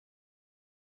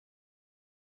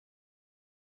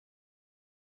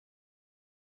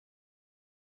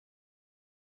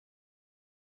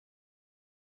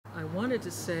wanted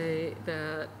to say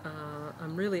that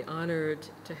I'm really honored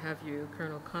to have you,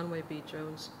 Colonel Conway B.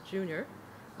 Jones, Jr.,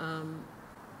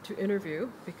 to interview,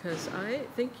 because I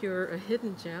think you're a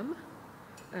hidden gem.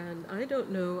 And I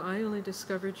don't know, I only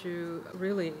discovered you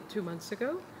really 2 months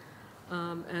ago.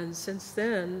 And since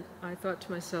then, I thought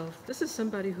to myself, this is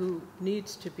somebody who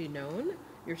needs to be known.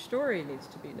 Your story needs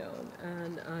to be known.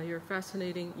 And you're a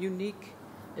fascinating, unique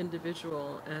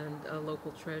individual and a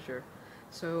local treasure.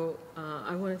 So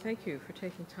I want to thank you for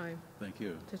taking time. Thank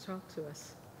you. To talk to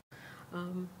us.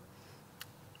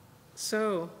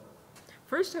 So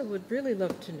first I would really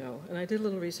love to know, and I did a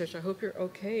little research, I hope you're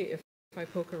okay if I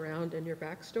poke around in your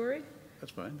backstory.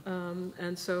 That's fine.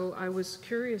 And so I was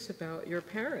curious about your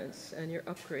parents and your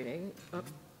upbringing,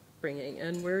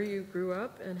 and where you grew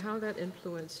up and how that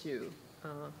influenced you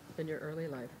in your early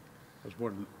life. I was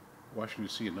born in Washington,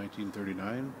 D.C. in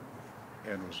 1939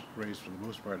 and was raised for the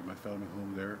most part in my family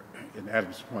home there in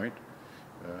Adams Point.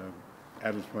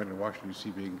 Adams Point and Washington, D.C.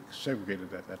 being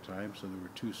segregated at that time, so there were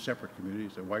two separate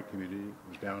communities. The white community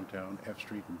was downtown, F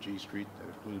Street and G Street, that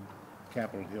included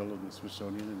Capitol Hill and the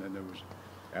Smithsonian, and then there was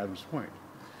Adams Point,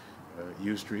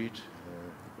 U Street,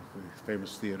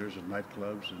 famous theaters and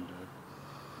nightclubs, and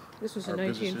this was the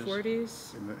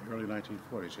 1940s? In the early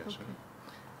 1940s, yes.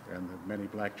 Okay. And the many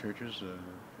black churches.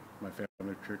 My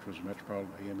family church was a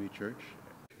Metropolitan AME church.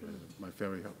 My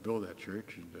family helped build that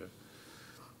church, and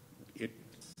it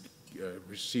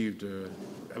received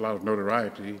a lot of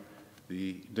notoriety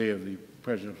the day of the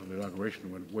presidential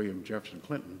inauguration when William Jefferson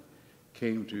Clinton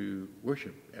came to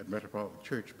worship at Metropolitan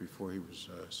Church before he was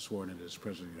sworn in as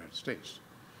President of the United States.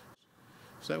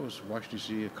 So that was Washington,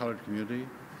 D.C., a colored community,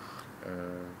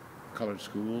 colored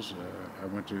schools. I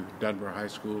went to Dunbar High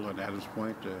School on Adams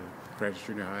Point, Francis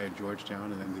Junior High in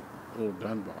Georgetown, and then the old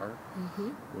Dunbar,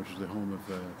 which is the home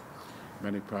of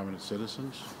many prominent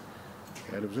citizens.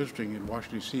 And it was interesting in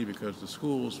Washington, D.C. because the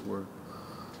schools were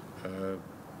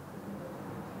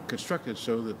constructed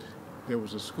so that there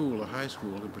was a school, a high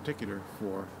school in particular,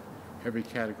 for every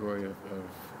category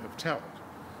of talent.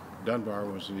 Dunbar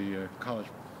was the college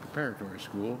preparatory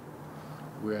school.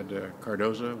 We had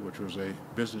Cardozo, which was a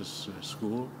business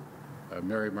school,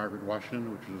 Mary Margaret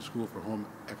Washington, which was a school for home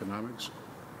economics,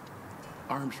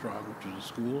 Armstrong, which was a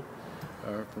school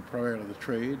for primarily the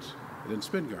trades, and then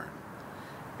Spingarn.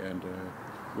 And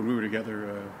when we were together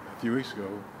a few weeks ago,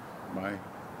 my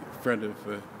friend of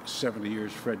 70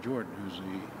 years, Fred Jordan, who's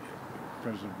the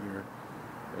president of your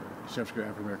San Francisco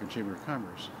African American Chamber of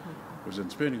Commerce, was in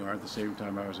Spingarn at the same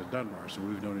time I was at Dunbar. So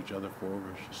we've known each other for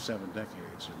over 7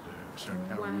 decades, and started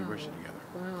Howard University together.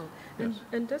 Wow. Yes.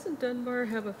 And doesn't Dunbar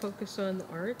have a focus on the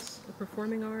arts, the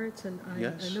performing arts? And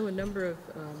Yes. I know a number of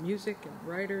music and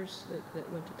writers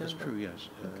that went to Dunbar. That's true, yes.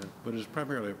 But it was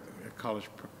primarily a college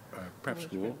prep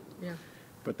school. Yeah.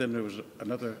 But then there was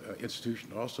another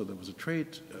institution also that was a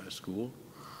trade school.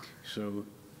 So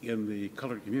in the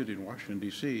colored community in Washington,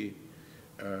 D.C.,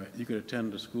 you could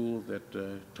attend a school that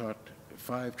taught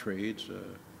 5 trades: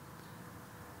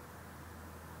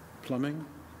 plumbing,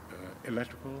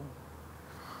 electrical,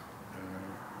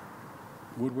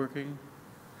 woodworking,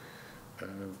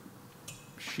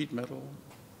 sheet metal,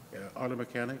 auto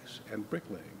mechanics, and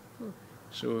bricklaying.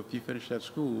 So if you finished that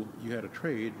school, you had a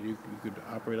trade. You could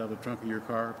operate out of the trunk of your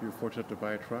car if you were fortunate to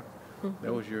buy a truck.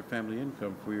 That was your family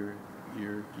income for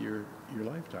your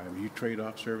lifetime. You trade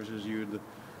off services. You and the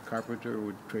carpenter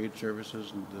would trade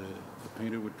services, and the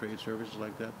painter would trade services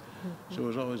like that. So it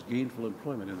was always gainful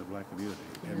employment in the black community,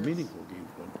 and meaningful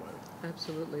gainful employment.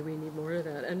 Absolutely, we need more of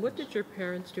that. And what did your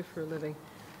parents do for a living?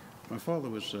 My father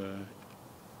was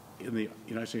in the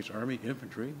United States Army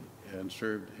infantry and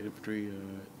served infantry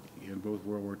in both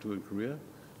World War II and Korea,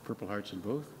 Purple Hearts in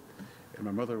both. And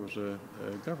my mother was a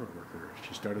government worker.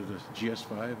 She started as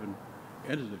GS-5 and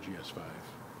ended at GS-5.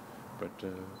 But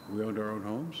we owned our own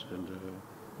homes, and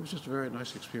it was just a very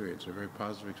nice experience, a very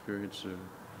positive experience.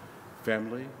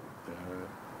 Family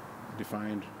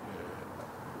defined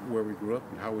where we grew up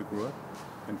and how we grew up,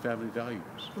 and family values.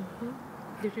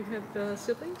 Did you have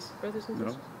siblings, brothers and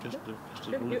sisters? No, just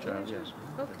a little child, yes.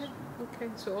 Okay, Yes. okay.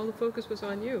 So all the focus was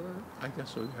on you, huh? I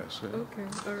guess so, yes. Okay,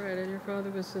 all right. And your father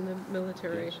was in the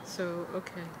military. Yes. So,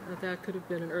 okay, that could have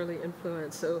been an early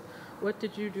influence. So what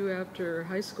did you do after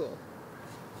high school?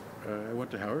 I went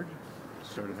to Howard,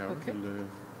 started Howard, Okay. and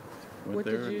went What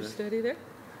there. did you study there?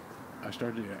 I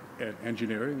started at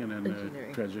engineering and then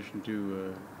Engineering. transitioned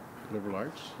to liberal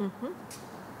arts.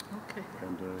 Okay.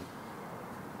 And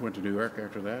went to New York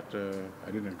after that. I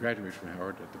didn't graduate from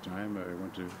Howard at the time. I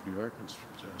went to New York and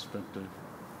spent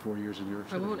 4 years in New York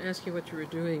I City. won't ask you what you were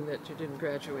doing that you didn't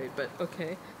graduate, but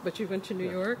okay. But you went to New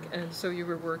York, and so you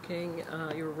were working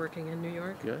in New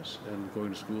York? Yes, and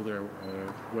going to school there.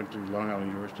 Went to Long Island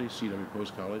University, C.W.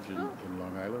 Post College in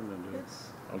Long Island, and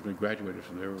Yes. ultimately graduated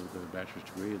from there with a bachelor's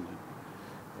degree, and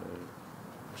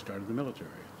started the military.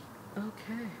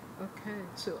 Okay, okay.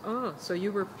 So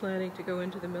you were planning to go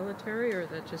into the military, or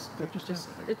that just happened.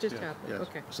 it just Yeah, happened? yes.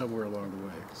 Okay. Somewhere along the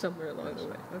way. Somewhere along the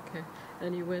way. Okay.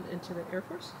 And you went into the Air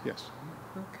Force? Yes.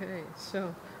 Okay.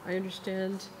 So I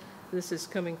understand this is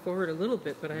coming forward a little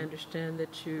bit, but I understand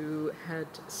that you had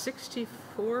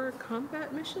 64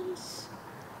 combat missions?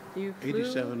 You flew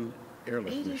 87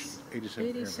 airlift 80 missions. 87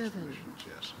 airlift 87. missions,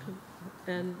 yes.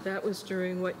 And that was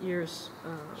during what years?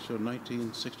 So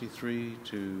 1963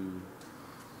 to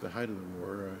the height of the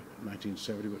war,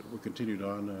 1970, we continued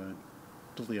on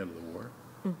till the end of the war.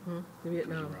 Mm-hmm. It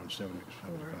Vietnam. was around 70,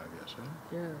 75, yes. Huh?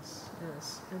 Yes,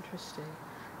 yes, interesting.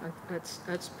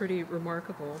 That's pretty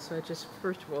remarkable. So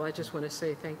first of all, I just want to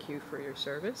say thank you for your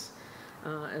service,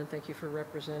 and thank you for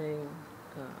representing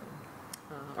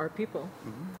our people.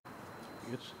 Mm-hmm.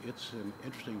 It's an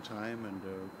interesting time, and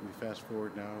we fast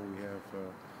forward now. We have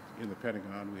in the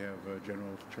Pentagon, we have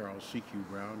General Charles C.Q.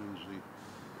 Brown, who's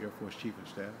the Air Force Chief of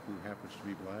Staff, who happens to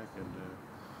be black, and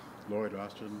Lloyd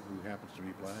Austin, who happens to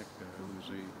be black, who's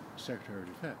the Secretary of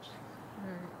Defense.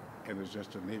 Right. And there's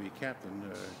just a Navy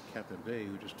captain, Captain Day,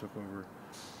 who just took over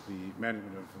the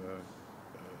management of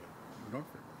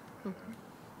Norfolk.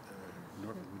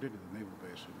 Norfolk, we did it at the Naval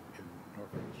Base in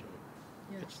Norfolk, so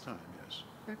Yes. it's time, yes.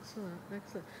 Excellent,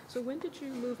 excellent. So when did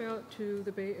you move out to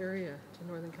the Bay Area, to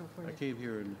Northern California? I came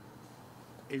here in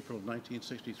April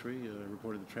 1963,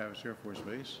 reported to Travis Air Force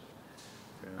Base,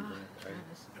 and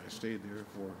Travis. I stayed there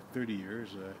for 30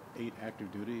 years, 8 active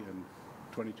duty and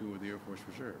 22 with the Air Force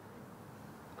Reserve.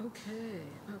 Okay,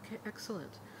 okay,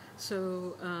 excellent.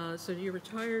 So, so you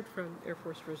retired from Air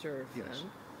Force Reserve Yes.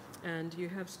 then, and you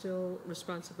have still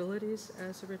responsibilities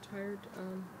as a retired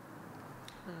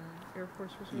Air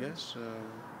Force Reserve? Yes,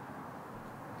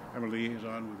 I'm a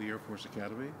liaison with the Air Force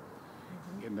Academy.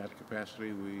 Mm-hmm. In that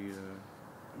capacity, we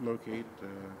locate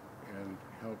and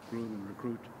help groom and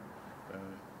recruit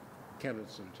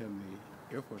candidates that attend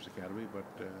the Air Force Academy, but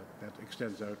that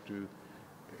extends out to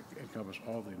encompass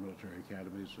all the military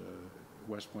academies,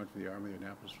 West Point for the Army,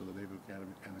 Annapolis for the Naval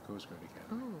Academy, and the Coast Guard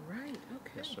Academy. Oh, right,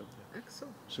 okay. Yes, so,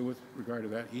 Excellent. so with regard to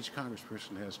that, each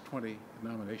congressperson has 20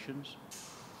 nominations,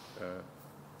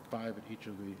 5 at each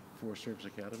of the 4 service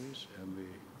academies, and the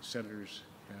senators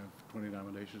have 20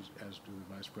 nominations, as do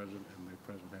the vice president, and the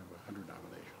president have 100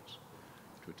 nominations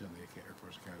to attend the Air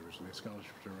Force academies, and the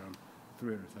scholarships are around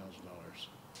 $300,000.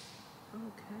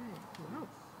 Okay, wow,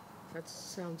 that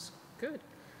sounds good.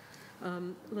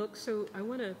 Look, so I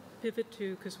want to pivot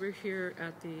to, because we're here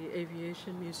at the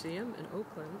Aviation Museum in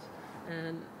Oakland,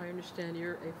 and I understand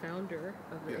you're a founder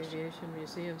of the Yes. Aviation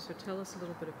Museum, so tell us a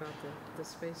little bit about the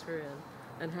space we're in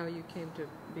and how you came to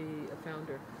be a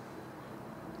founder.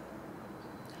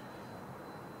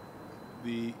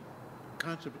 The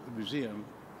concept of the museum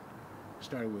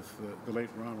started with the late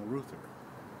Ronald Ruther,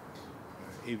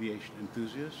 aviation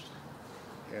enthusiast,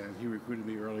 and he recruited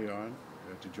me early on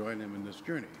to join him in this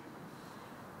journey.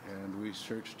 And we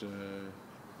searched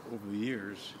over the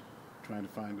years trying to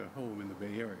find a home in the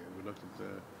Bay Area. We looked at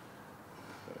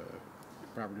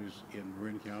properties in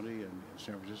Marin County and in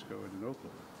San Francisco and in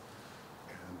Oakland.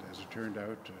 And as it turned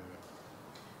out,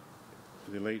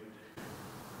 the late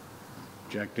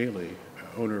Jack Daly,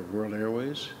 owner of World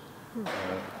Airways,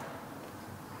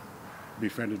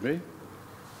 befriended me,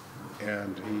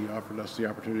 and he offered us the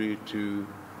opportunity to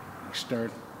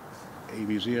start a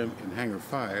museum in Hangar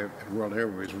 5 at World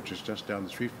Airways, which is just down the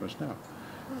street from us now.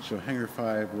 So Hangar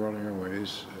 5, World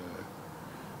Airways,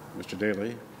 Mr.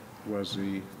 Daly, was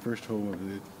the first home of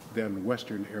the then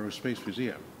Western Aerospace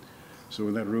Museum. So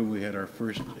in that room we had our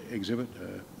first exhibit,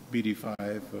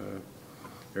 BD-5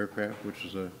 aircraft, which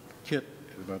was a kit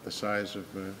about the size of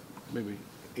maybe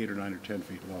 8 or 9 or 10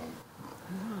 feet long.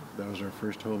 Wow. That was our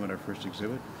first home and our first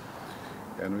exhibit.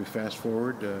 And we fast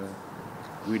forward,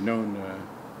 we'd known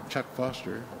Chuck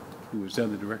Foster, who was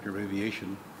then the director of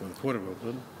aviation for the Port of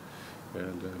Oakland,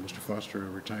 and Mr. Foster, a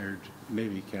retired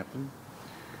Navy captain.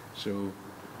 So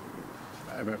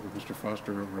I met with Mr.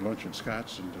 Foster over lunch at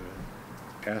Scott's and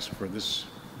asked for this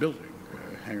building,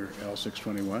 Hangar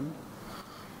L621.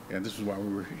 And this is while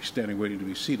we were standing waiting to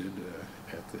be seated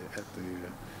at the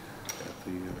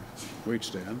wait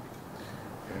stand.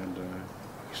 And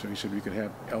so he said we could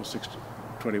have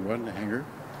L621, the hangar.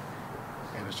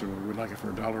 And I said, well, we'd like it for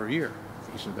 $1 a year.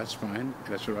 He said, that's fine.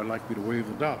 And I said, I'd like you to waive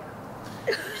the $1.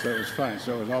 So it was fine.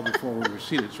 So it was all before we were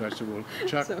seated. So I said, well,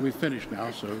 Chuck, we finished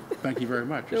now, so thank you very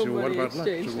much. He said, well, what about lunch?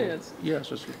 I said, well,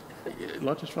 yes, I said,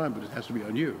 lunch is fine, but it has to be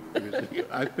on you. Because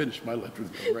I finished my lunch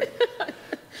with no break.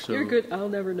 So you're good. I'll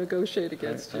never negotiate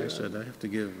against you. I said, I have to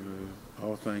give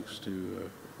all thanks to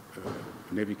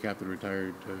Navy Captain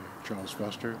retired Charles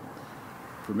Foster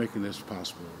for making this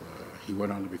possible. He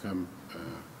went on to become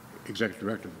executive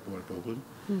director of the Port of Oakland,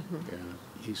 and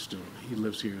he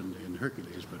lives here in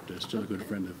Hercules, but still a good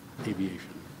friend of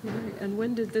aviation. Right. And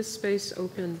when did this space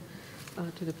open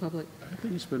to the public? I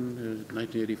think it's been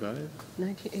 1985.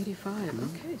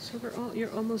 1985. Okay, so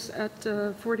you're almost at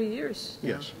 40 years now.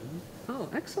 Yes. Oh,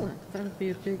 excellent. That would be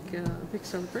a big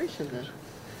celebration then.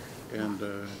 And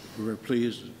we're very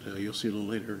pleased. You'll see a little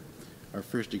later. Our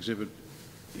first exhibit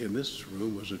in this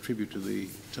room was a tribute to the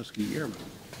Tuskegee Airmen,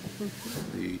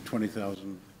 the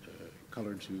 20,000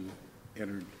 coloreds who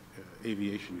entered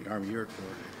aviation, the Army Air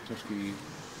Corps, at Tuskegee,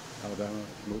 Alabama,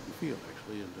 Moulton Field,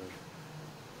 actually, and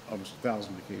almost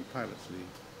 1,000 became pilots. The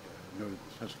noted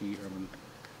Tuskegee Airmen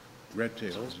Red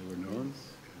Tails, they were known,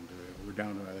 and we're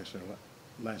down to, I said,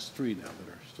 last three now that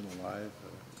are still alive,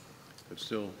 but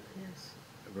still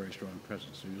a very strong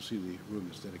presence. So you'll see the room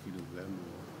that's dedicated to them.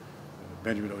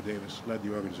 Benjamin O. Davis led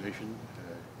the organization.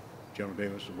 General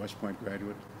Davis, a West Point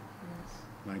graduate,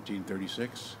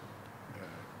 1936.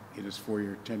 In his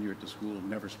 4-year tenure at the school,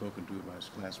 never spoken to by his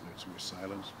classmates, who were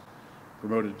silenced.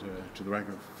 Promoted to the rank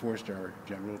of 4-star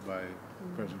general by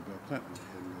President Bill Clinton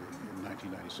in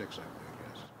 1996, I believe,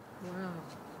 yes. Wow,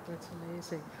 that's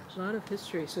amazing. A lot of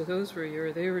history. So those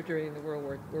were they were during the World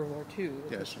War II,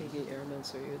 the Tuskegee Airmen,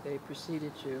 so they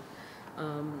preceded you,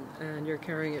 and you're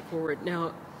carrying it forward.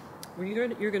 Now,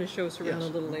 you're going to show us around a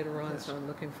little later on, so I'm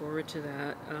looking forward to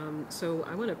that. So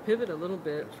I want to pivot a little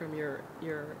bit from your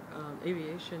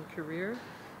aviation career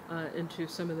into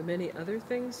some of the many other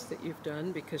things that you've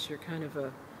done, because you're kind of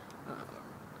a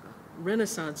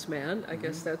Renaissance man, I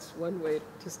guess that's one way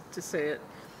to say it.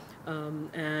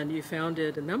 And you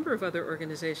founded a number of other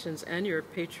organizations, and you're a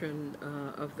patron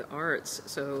of the arts.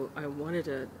 So I wanted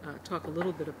to talk a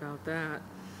little bit about that.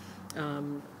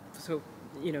 So,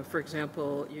 for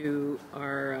example, you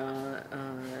are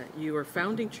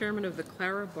founding chairman of the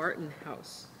Clara Barton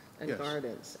House and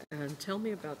Gardens. And tell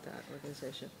me about that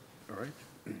organization. All right.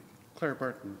 Clara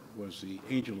Barton was the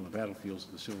angel in the battlefields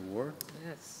of the Civil War.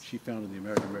 Yes. She founded the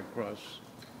American Red Cross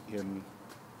in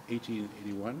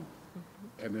 1881,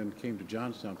 and then came to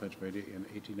Johnstown, Pennsylvania in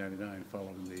 1899,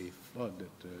 following the flood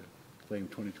that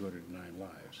claimed 2,209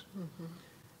 lives.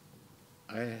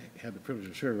 I had the privilege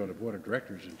of serving on the board of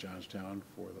directors in Johnstown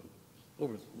for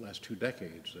over the last 2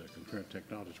 decades. Concurrent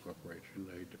Technologies Corporation,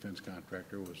 a defense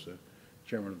contractor, was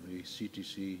chairman of the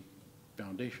CTC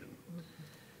Foundation.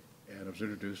 And I was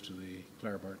introduced to the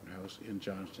Clara Barton House in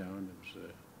Johnstown. It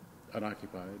was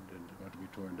unoccupied and about to be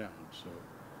torn down. So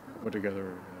I put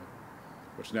together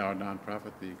what's now a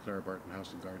nonprofit, the Clara Barton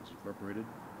House and Gardens Incorporated.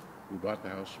 We bought the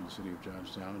house from the city of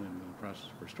Johnstown and in the process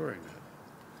of restoring that.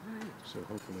 Right. So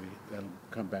hopefully that'll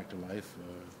come back to life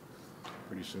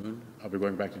pretty soon. I'll be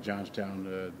going back to Johnstown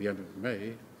the end of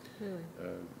May. Really?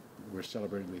 We're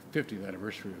celebrating the 50th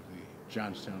anniversary of the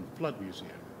Johnstown Flood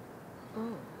Museum.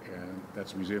 Oh. And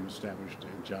that's a museum established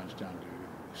in Johnstown to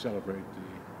celebrate the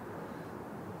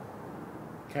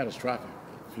catastrophic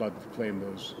flood that claimed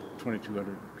those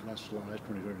 2,200 plus lives,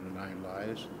 2,209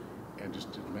 lives, and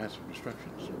just did massive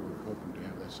destruction. So we're hoping to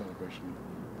have that celebration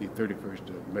the 31st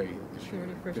of May this year.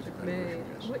 31st of May.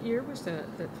 Yes. What year was that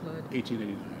flood?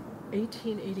 1889.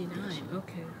 1889. Yes.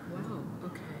 Okay. Wow.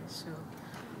 Okay. So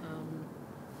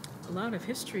a lot of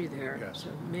history there. Yes. So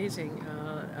amazing.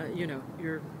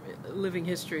 Your living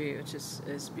history, which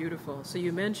is beautiful. So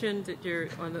you mentioned that you're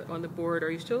on the board.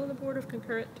 Are you still on the board of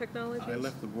Concurrent Technologies? I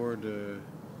left the board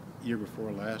year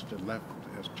before last and left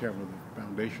as chairman of the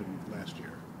foundation last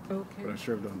year. Okay. But I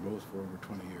served on both for over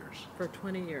 20 years. For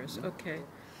 20 years. Okay.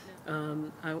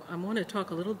 I want to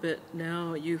talk a little bit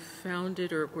now. You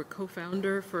founded or were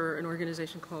co-founder for an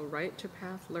organization called Right to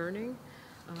Path Learning.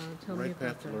 Tell me about that.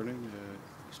 Right Path Learning.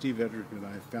 Steve Edgerton and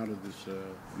I founded this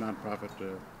nonprofit,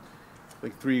 I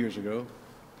think 3 years ago,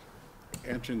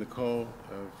 answering the call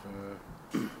of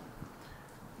the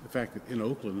fact that in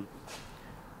Oakland,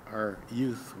 our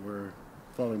youth were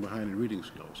falling behind in reading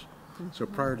skills. So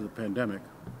prior to the pandemic,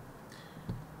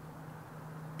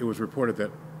 it was reported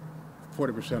that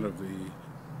 40% of the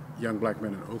young black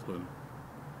men in Oakland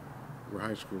were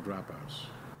high school dropouts.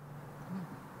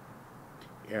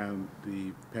 And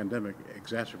the pandemic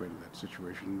exacerbated that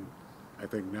situation. I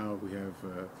think now we have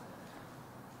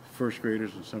first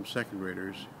graders and some second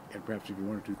graders, and perhaps even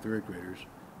 1 or 2 third graders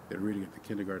that are reading at the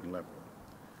kindergarten level.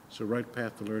 So Right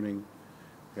Path to Learning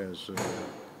has,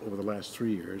 over the last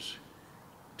 3 years,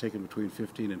 taken between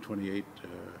 15 and 28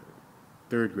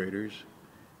 third graders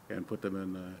and put them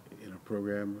in a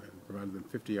program and provided them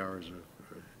 50 hours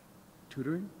of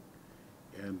tutoring.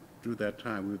 And through that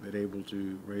time, we've been able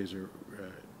to raise their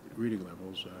reading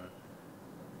levels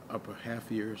up a half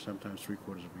year, sometimes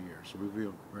 3/4 of a year. So we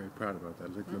feel very proud about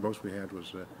that. I think the most we had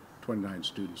was 29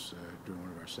 students during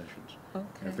one of our sessions. Okay.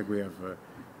 And I think we have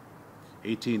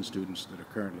 18 students that are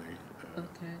currently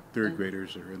third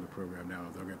graders that are in the program now.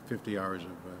 They'll get 50 hours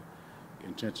of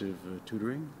intensive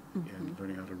tutoring and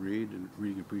learning how to read and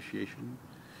reading appreciation.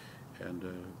 And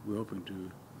we're hoping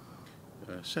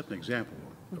to set an example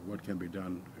of what can be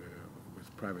done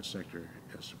with private sector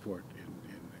support in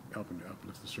helping to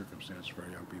uplift the circumstance for our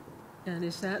young people. And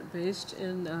is that based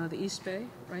in the East Bay,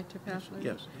 Right to Path Learning?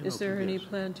 Yes. Is there any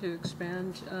plan to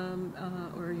expand,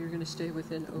 or you're going to stay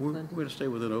within Oakland? We're going to stay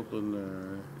within Oakland.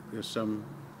 There's some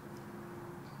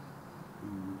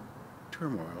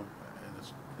turmoil,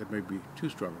 and that may be too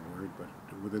strong a word, but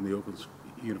within the Oakland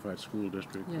Unified School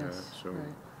District. Yes, So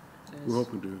right. we're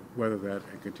hoping to weather that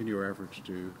and continue our efforts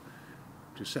to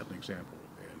set an example.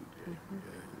 And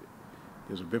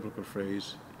there's a biblical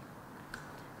phrase,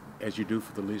 as you do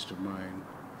for the least of mine,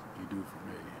 you do for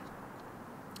me.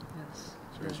 Yes.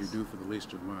 So as you do for the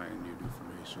least of mine, you do for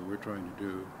me. So we're trying to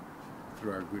do,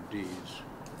 through our good deeds,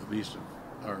 the least of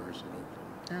ours in Oakland.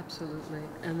 Absolutely.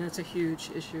 And that's a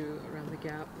huge issue around the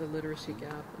gap, the literacy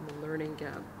gap and the learning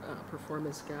gap,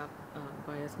 performance gap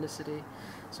by ethnicity.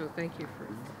 So thank you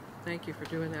for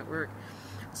doing that work.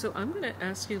 So I'm going to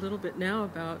ask you a little bit now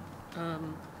about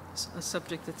a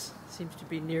subject that seems to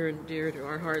be near and dear to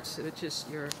our hearts, which is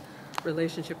your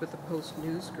relationship with the Post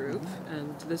News Group.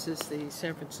 And this is the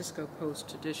San Francisco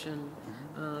Post edition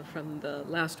from the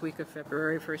last week of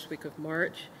February, first week of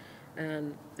March.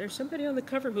 And there's somebody on the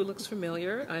cover who looks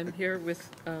familiar. I'm here with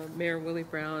Mayor Willie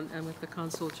Brown and with the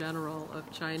Consul General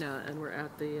of China, and we're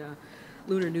at the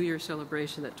Lunar New Year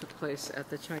celebration that took place at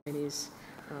the Chinese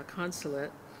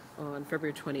consulate on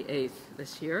February 28th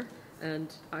this year.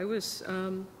 And I was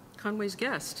Conway's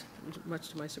guest, much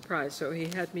to my surprise. So he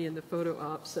had me in the photo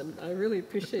ops, and I really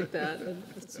appreciate that. And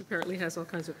apparently has all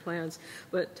kinds of plans.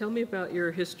 But tell me about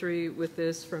your history with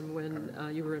this from when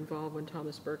you were involved when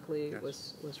Thomas Berkeley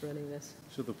was running this.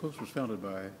 So the Post was founded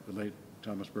by the late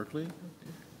Thomas Berkeley,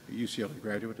 a UCLA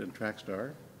graduate and track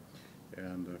star,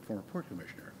 and a former port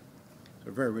commissioner. So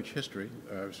a very rich history.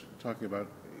 I was talking about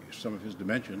some of his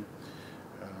dimension.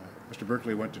 Mr.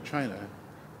 Berkeley went to China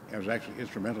and was actually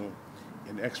instrumental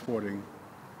in exporting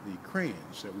the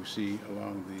cranes that we see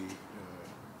along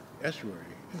the estuary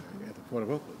at the Port of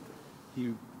Oakland.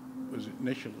 He was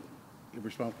initially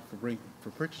responsible for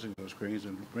purchasing those cranes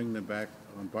and bringing them back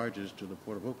on barges to the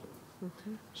Port of Oakland.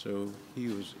 So he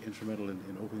was instrumental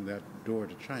in opening that door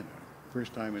to China.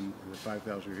 First time in the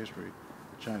 5,000-year history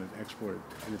that China exported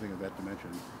anything of that dimension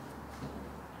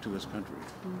to this country.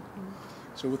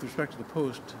 So with respect to the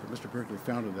Post, Mr. Berkeley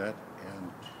founded that,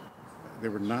 and there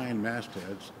were 9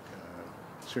 mastheads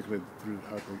circulated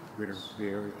throughout the greater Bay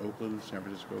Area, Oakland, San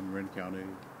Francisco, Marin County,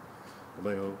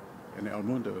 Vallejo, and El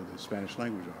Mundo, the Spanish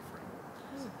language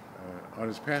offering. On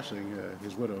his passing,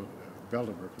 his widow,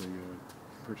 Velda Berkeley,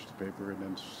 purchased the paper, and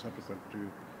then subsequent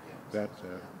to that,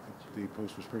 the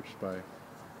Post was purchased by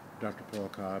Dr. Paul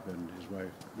Cobb and his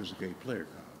wife, Mrs. Gay Player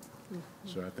Cobb.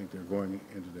 So I think they're going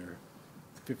into their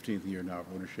 15th year now of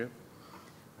ownership.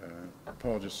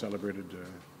 Paul just celebrated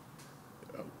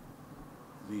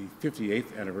the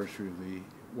 58th anniversary of the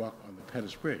walk on the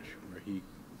Pettus Bridge, where he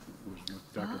was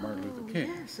with Dr. Martin Luther King.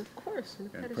 Yes, of course.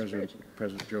 And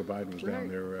President Joe Biden was down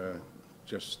there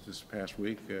just this past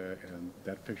week, and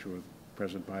that picture with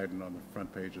President Biden on the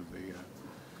front page of the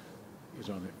is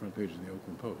on the front page of the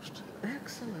Oakland Post.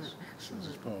 Excellent. So this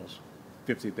is Paul's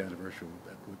 50th anniversary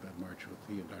with that march with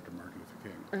he and Dr. Martin Luther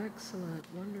King. Excellent.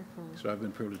 Wonderful. So I've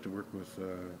been privileged to work with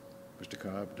Mr.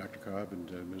 Cobb, Dr. Cobb, and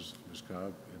Ms.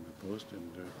 Cobb in the Post,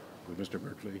 and with Mr.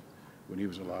 Berkeley when he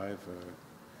was alive.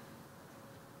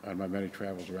 On my many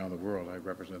travels around the world, I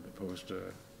represent the Post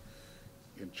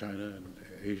in China and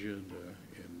Asia and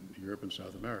in Europe and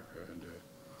South America. And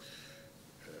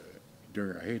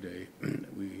during our heyday,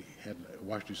 we had a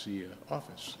Washington, D.C.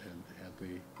 office and had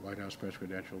the White House press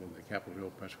credential and the Capitol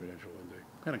Hill press credential and the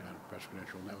Pentagon press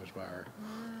credential, and that was by our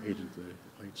agent,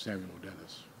 the late Samuel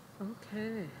Dennis.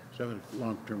 Okay. So I have a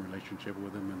long-term relationship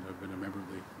with him, and I've been a member of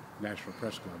the National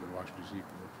Press Club in Washington, D.C.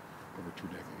 for over over 2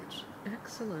 decades.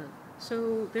 Excellent.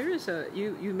 So there is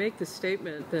you make the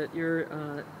statement that you're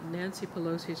Nancy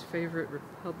Pelosi's favorite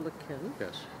Republican.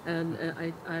 Yes. And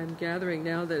I'm gathering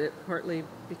now that it partly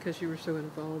because you were so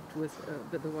involved with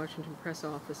the Washington press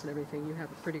office and everything, you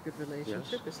have a pretty good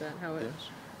relationship. Yes. Is that how it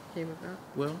came about?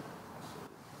 Well,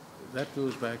 that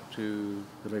goes back to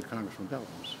the late Congressman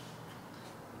Dellums.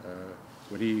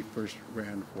 When he first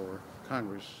ran for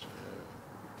Congress,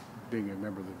 being a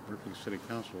member of the Berkeley City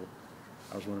Council,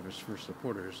 I was one of his first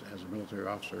supporters as a military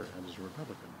officer and as a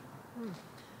Republican.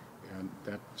 And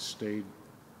that stayed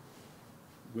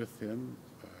with him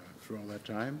through all that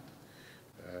time.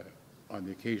 On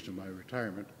the occasion of my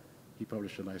retirement, he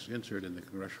published a nice insert in the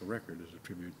Congressional Record as a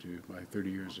tribute to my 30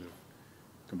 years of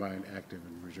combined active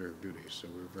and reserve duties. So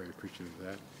we're very appreciative of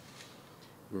that.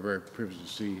 We're very privileged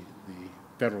to see the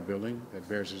federal building that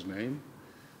bears his name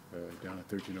down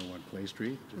at 1301 Clay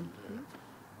Street. And,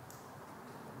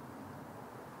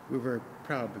 we're very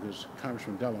proud because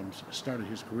Congressman Dellums started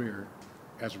his career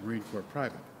as a Marine Corps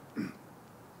private. And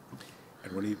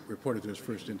when he reported to his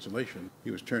first installation,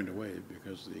 he was turned away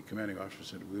because the commanding officer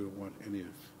said, "We don't want any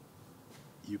of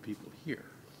you people here."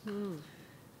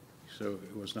 So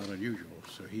it was not unusual.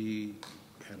 So he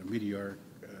had a meteoric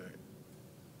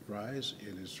rise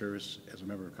in his service as a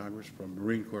member of Congress from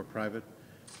Marine Corps private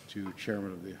to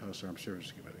chairman of the House Armed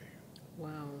Services Committee.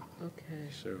 Wow, okay.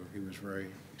 So he was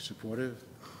very supportive.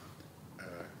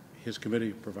 His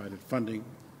committee provided funding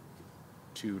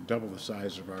to double the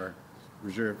size of our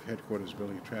reserve headquarters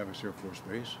building at Travis Air Force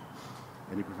Base,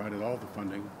 and he provided all the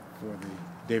funding for the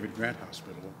David Grant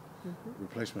Hospital,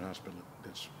 replacement hospital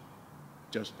that's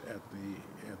just at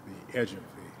the edge of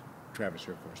the Travis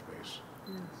Air Force Base.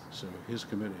 So his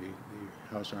committee,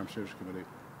 the House Armed Services Committee,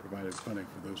 provided funding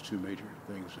for those two major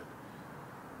things that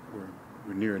were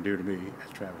near and dear to me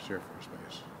at Travis Air Force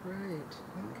Base. Right.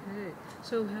 Okay.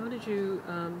 So how did you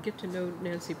get to know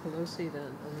Nancy Pelosi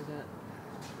then over that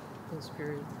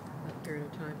period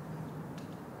of time?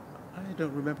 I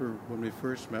don't remember when we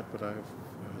first met, but I've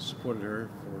supported her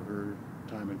for her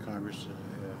time in Congress,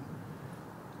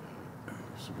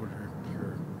 supported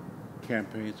her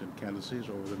campaigns and candidacies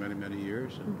over the many, many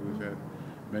years, and we've had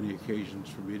many occasions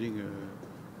for meeting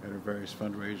at her various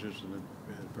fundraisers and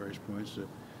at various points.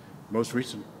 Most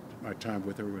recent, my time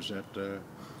with her was at the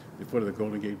foot of the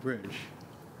Golden Gate Bridge,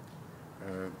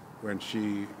 when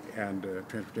she and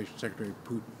Transportation Secretary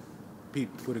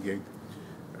Pete Buttigieg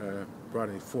brought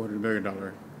a $400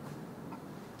 million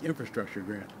infrastructure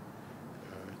grant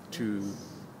to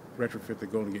retrofit the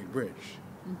Golden Gate Bridge.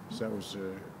 So that was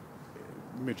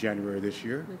mid-January this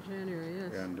year. Mid-January,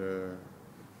 yes. And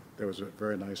there was a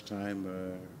very nice time.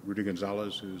 Rudy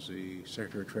Gonzalez, who's the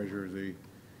Secretary-Treasurer of the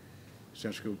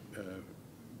Central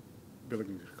Building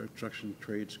and Construction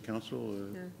Trades Council,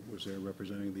 was there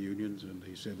representing the unions, and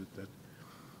he said that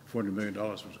 $400 million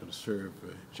was going to serve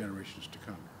generations to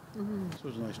come. So it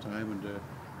was a nice time, and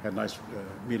had a nice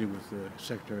meeting with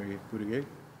Secretary Buttigieg,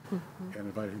 and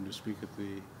invited him to speak at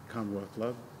the Commonwealth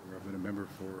Club, where I've been a member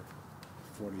for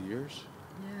 40 years.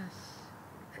 Yes.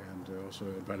 And also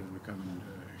invited him to come and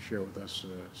share with us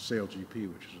Sail GP,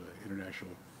 which is an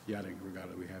international yachting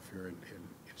regatta we have here in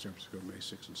San Francisco, May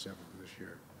 6th and 7th of this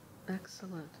year.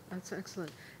 Excellent. That's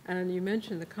excellent. And you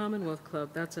mentioned the Commonwealth Club.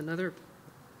 That's another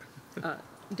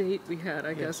date we had,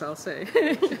 I guess I'll say.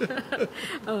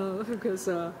 Because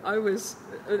I was,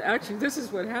 actually this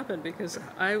is what happened, because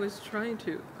I was trying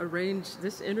to arrange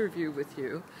this interview with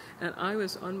you, and I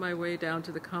was on my way down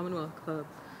to the Commonwealth Club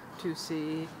to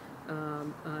see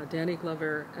Danny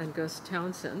Glover and Gus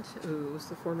Townsend, who was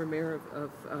the former mayor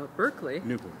of Berkeley.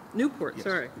 Newport, yes.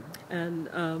 Sorry.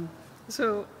 And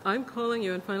so I'm calling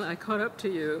you, and finally I caught up to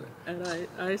you, and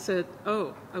I said,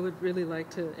 oh, I would really like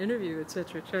to interview you, et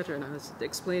cetera, and I was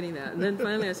explaining that. And then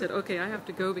finally I said, okay, I have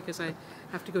to go because I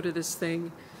have to go to this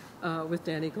thing with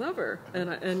Danny Glover.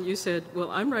 And you said,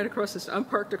 well, I'm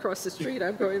parked across the street,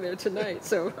 I'm going there tonight,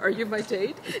 so are you my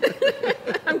date?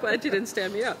 I'm glad you didn't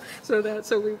stand me up.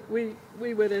 So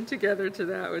we went in together to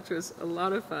that, which was a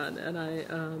lot of fun.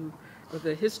 And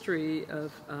the history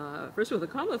of, first of all, the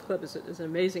Commonwealth Club is an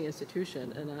amazing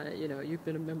institution, and you've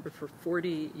been a member for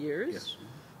 40 years. Yes.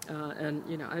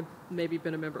 And I've maybe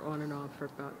been a member on and off for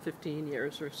about 15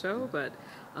 years or so, but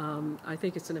I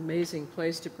think it's an amazing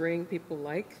place to bring people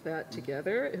like that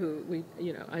together.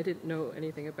 I didn't know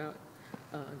anything about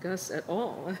Gus at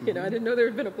all. I didn't know there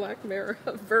had been a black mayor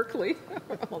of Berkeley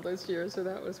all those years, so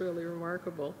that was really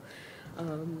remarkable.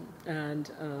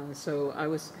 So I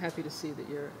was happy to see that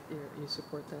you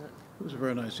support that. It was a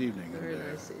very nice evening. Very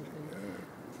nice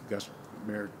evening.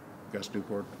 Mayor Gus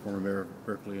Newport, former mayor of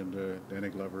Berkeley, and Danny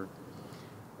Glover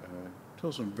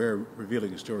told some very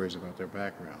revealing stories about their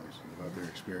backgrounds and about their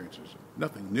experiences.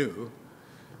 Nothing new,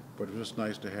 but it was just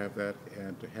nice to have that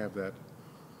and to have that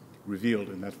revealed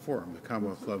in that forum. The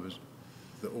Commonwealth Club is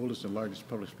the oldest and largest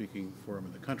public speaking forum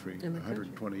in the country,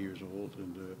 120 years old,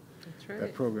 and That's right.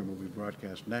 that program will be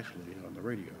broadcast nationally on the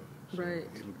radio. So Right,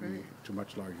 it'll be to a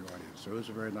much larger audience. So it was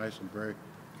a very nice and very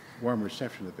warm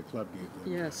reception that the club gave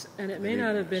them. Yes, and it may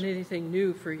not have been anything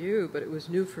new for you, but it was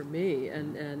new for me.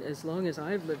 And as long as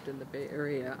I've lived in the Bay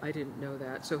Area, I didn't know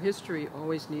that. So history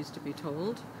always needs to be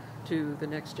told to the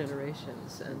next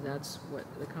generations, and that's what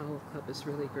the Commonwealth Club is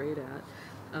really great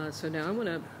at. So now I want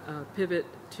to pivot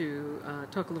to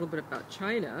talk a little bit about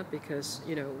China, because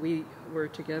we were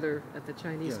together at the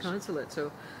Chinese consulate.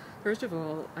 So first of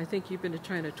all, I think you've been to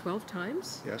China 12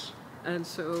 times. Yes. And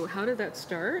so how did that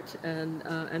start,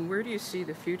 and where do you see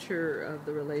the future of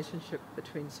the relationship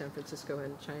between San Francisco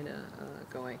and China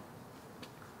going?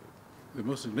 The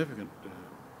most significant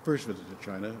first visit to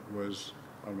China was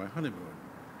on my honeymoon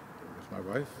with my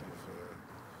wife.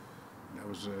 That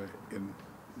was in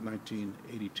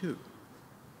 1982.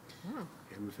 Wow.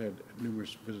 And we've had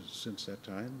numerous visits since that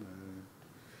time.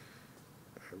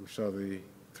 We saw the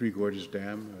Three Gorges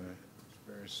Dam.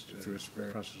 Through its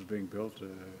process of being built,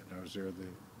 and I was there the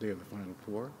day of the final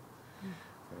pour.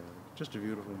 Just a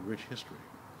beautiful and rich history.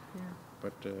 Yeah.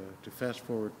 But to fast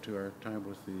forward to our time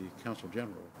with the Consul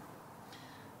General,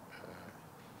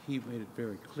 he made it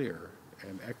very clear,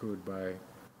 and echoed by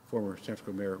former San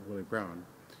Francisco Mayor Willie Brown,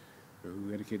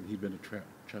 who indicated he'd been to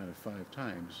China 5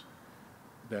 times,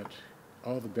 that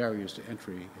all the barriers to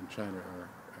entry in China are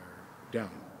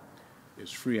down.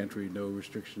 It's free entry, no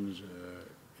restrictions,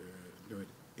 no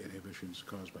inhibitions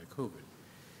caused by COVID.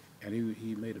 And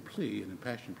he made a plea, an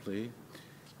impassioned plea,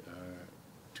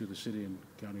 to the city and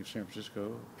county of San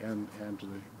Francisco and to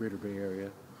the greater Bay Area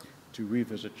to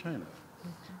revisit China.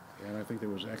 Mm-hmm. And I think that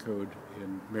was echoed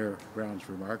in Mayor Brown's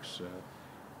remarks.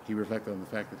 He reflected on the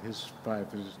fact that his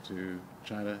 5 visits to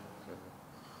China,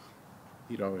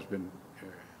 he'd always been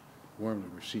warmly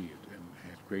received and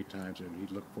had great times, and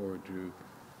he'd look forward to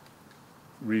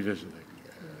revisiting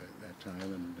that time.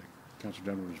 And the Consul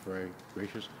General was very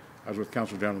gracious. I was with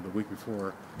Consul General the week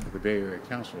before at the Bay Area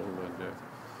Council, and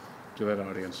to that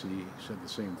audience he said the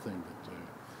same thing, that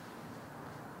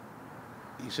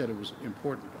he said it was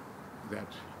important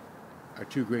that our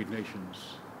 2 great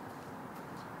nations,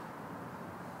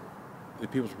 the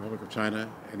People's Republic of China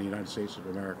and the United States of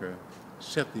America,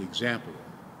 set the example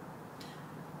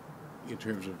in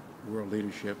terms of world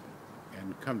leadership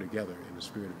and come together in the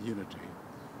spirit of unity.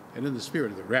 And in the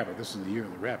spirit of the rabbit. This is the year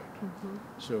of the rabbit. Mm-hmm.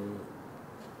 So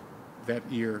that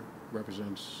year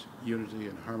represents unity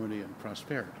and harmony and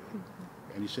prosperity.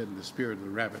 Mm-hmm. And he said in the spirit of the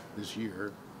rabbit this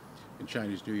year, in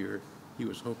Chinese New Year, he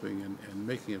was hoping and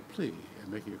making a plea and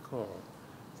making a call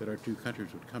that our 2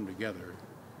 countries would come together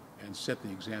and set the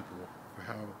example for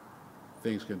how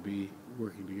things can be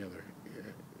working together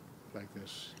like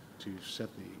this to set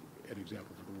an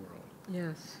example for the world.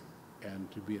 Yes.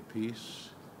 And to be at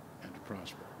peace and to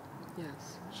prosper.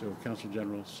 Yes. So Consul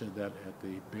General said that at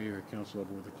the Bay Area Council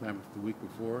over with the Klamath the week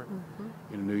before,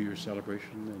 in a New Year's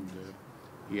celebration, and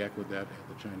he echoed that at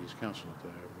the Chinese consulate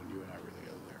when you and I were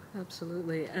together there.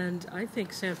 Absolutely. And I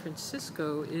think San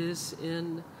Francisco is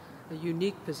in a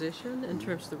unique position in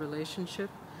terms of the relationship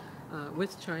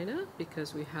with China,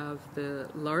 because we have the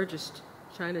largest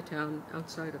Chinatown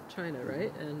outside of China,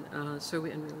 right? And so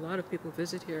and a lot of people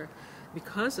visit here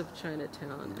because of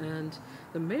Chinatown. And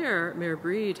the Mayor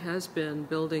Breed, has been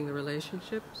building the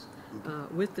relationships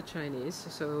with the Chinese.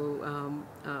 So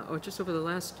just over the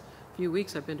last few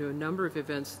weeks, I've been to a number of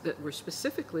events that were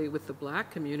specifically with the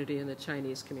Black community and the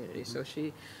Chinese community. So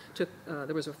she took,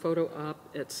 there was a photo op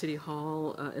at City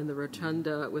Hall in the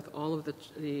Rotunda with all of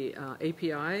the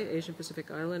API, Asian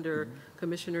Pacific Islander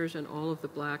commissioners, and all of the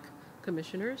Black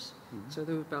commissioners. So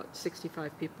there were about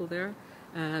 65 people there.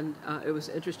 And it was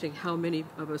interesting how many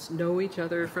of us know each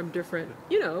other from different,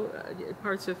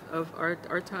 parts of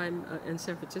our time in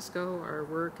San Francisco, our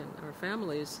work and our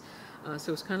families. So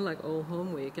it was kind of like Old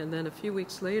Home Week. And then a few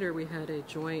weeks later, we had a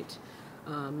joint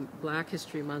Black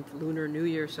History Month Lunar New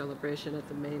Year celebration at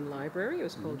the main library. It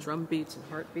was called Drum Beats and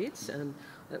Heartbeats, and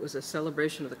it was a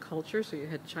celebration of the culture. So you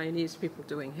had Chinese people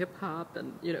doing hip hop,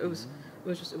 and it was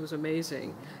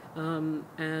amazing.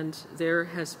 And there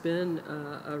has been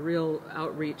a real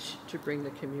outreach to bring the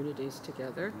communities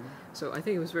together. So I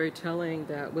think it was very telling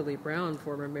that Willie Brown,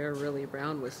 former Mayor Willie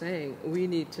Brown, was saying we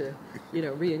need to,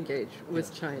 re-engage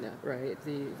with China, right?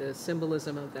 The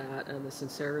symbolism of that and the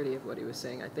sincerity of what he was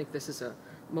saying. I think this is a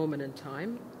moment in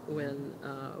time when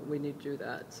we need to do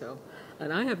that. So,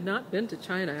 and I have not been to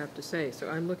China, I have to say. So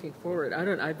I'm looking forward.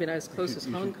 I've been as close as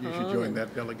Hong Kong. You should join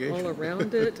that delegation. All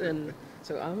around it, and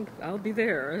so I'll be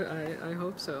there. I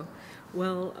hope so.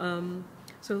 Well,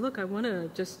 so look, I want to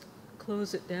just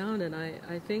close it down, and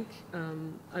I think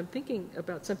I'm thinking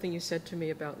about something you said to me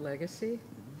about legacy,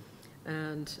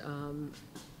 and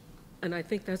I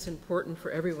think that's important for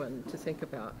everyone to think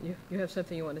about. You have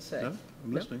something you want to say? No,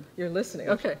 I'm listening. You're listening.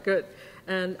 Yes. Okay, good.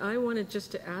 And I wanted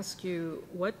just to ask you,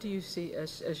 what do you see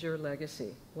as your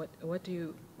legacy? What do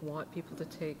you want people to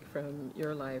take from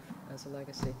your life as a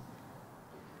legacy?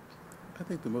 I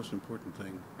think the most important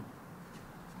thing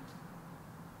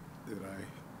that I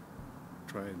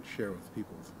try and share with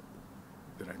people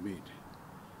that I meet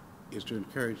is to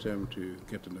encourage them to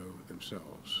get to know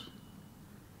themselves,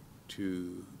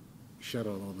 to shut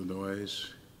out all the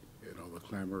noise and all the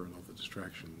clamor and all the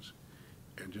distractions,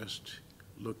 and just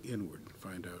look inward and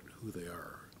find out who they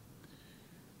are,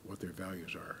 what their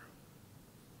values are,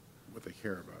 what they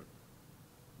care about,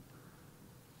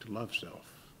 to love self.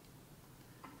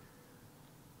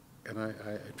 And I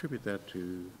attribute that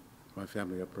to my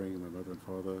family upbringing, my mother and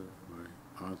father,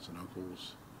 my aunts and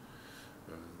uncles,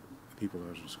 the people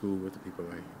I was in school with, the people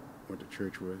I went to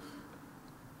church with.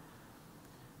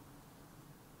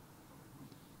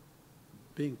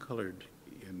 Being colored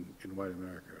in white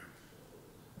America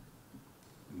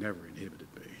never inhibited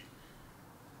me.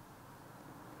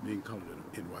 Being colored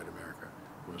in white America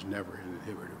was never an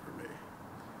inhibitor for me.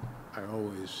 I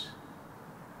always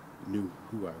knew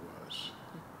who I was.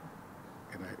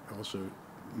 And I also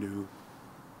knew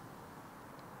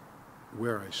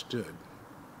where I stood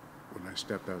when I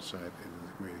stepped outside into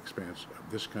the great expanse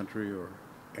of this country or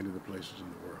any of the places in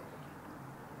the world.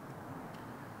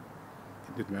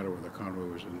 It didn't matter whether Conway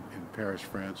was in Paris,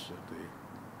 France, at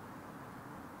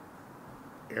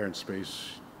the Air and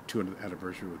Space 200th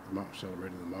anniversary with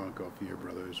celebrating the Montgolfier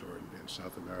brothers, or in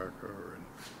South America, or in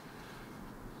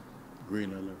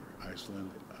Greenland or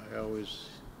Iceland. I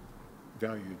always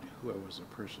valued who I was as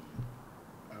a person.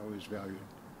 I always valued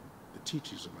the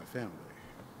teachings of my family,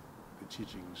 the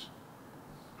teachings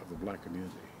of the black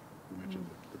community. You mentioned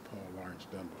the Paul Laurence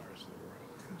Dunbars of the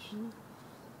world. Yes.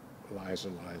 Liza,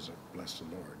 Liza, bless the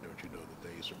Lord, don't you know the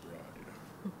days are broad, you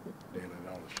know. Daylight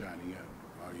all is shining out.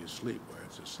 While you sleep, where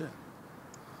it's a sin.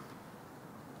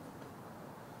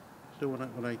 So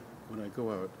when I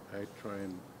go out, I try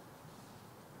and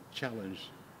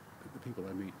challenge the people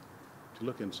I meet to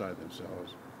look inside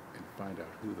themselves and find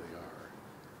out who they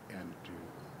are, and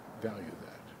to value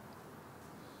that,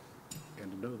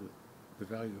 and to know that the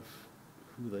value of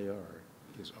who they are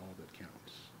is all that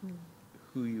counts.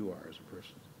 Who you are as a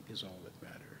person is all that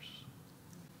matters,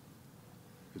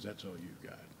 because that's all you've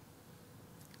got.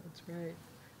 That's right.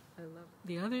 I love it.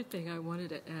 The other thing I wanted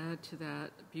to add to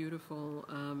that beautiful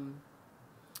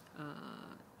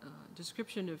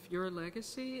description of your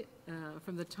legacy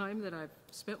from the time that I've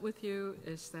spent with you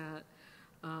is that,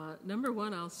 number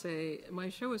one, I'll say my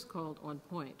show is called On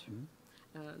Point.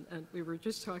 And we were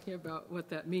just talking about what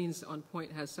that means. On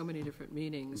point has so many different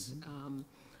meanings.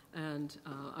 And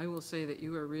I will say that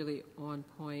you are really on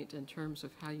point in terms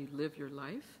of how you live your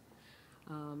life,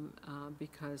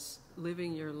 because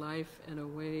living your life in a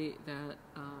way that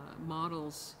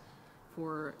models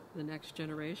for the next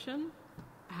generation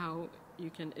how you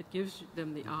can, it gives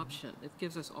them the option. It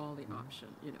gives us all the option.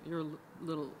 You know, you're a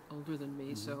little older than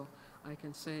me, so I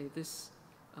can say this,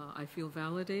 I feel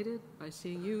validated by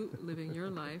seeing you living your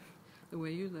life the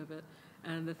way you live it.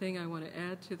 And the thing I want to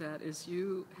add to that is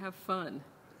you have fun.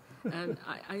 And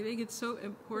I think it's so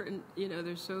important, you know,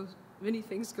 there's so many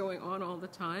things going on all the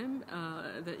time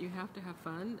that you have to have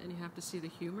fun and you have to see the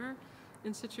humor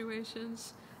in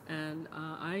situations. And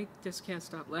I just can't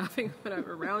stop laughing when I'm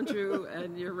around you,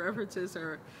 and your references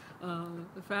are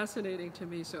fascinating to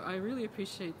me. So I really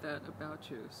appreciate that about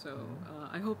you. So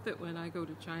I hope that when I go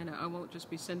to China, I won't just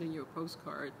be sending you a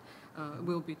postcard.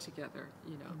 We'll be together,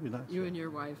 you know, nice, you and your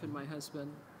wife and my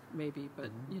husband, maybe, but,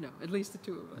 you know, at least the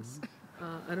two of us.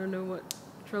 I don't know what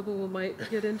trouble we might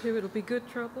get into. It'll be good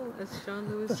trouble, as John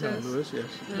Lewis says. John Lewis, yes.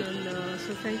 And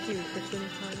so thank you for spending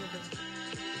time with us.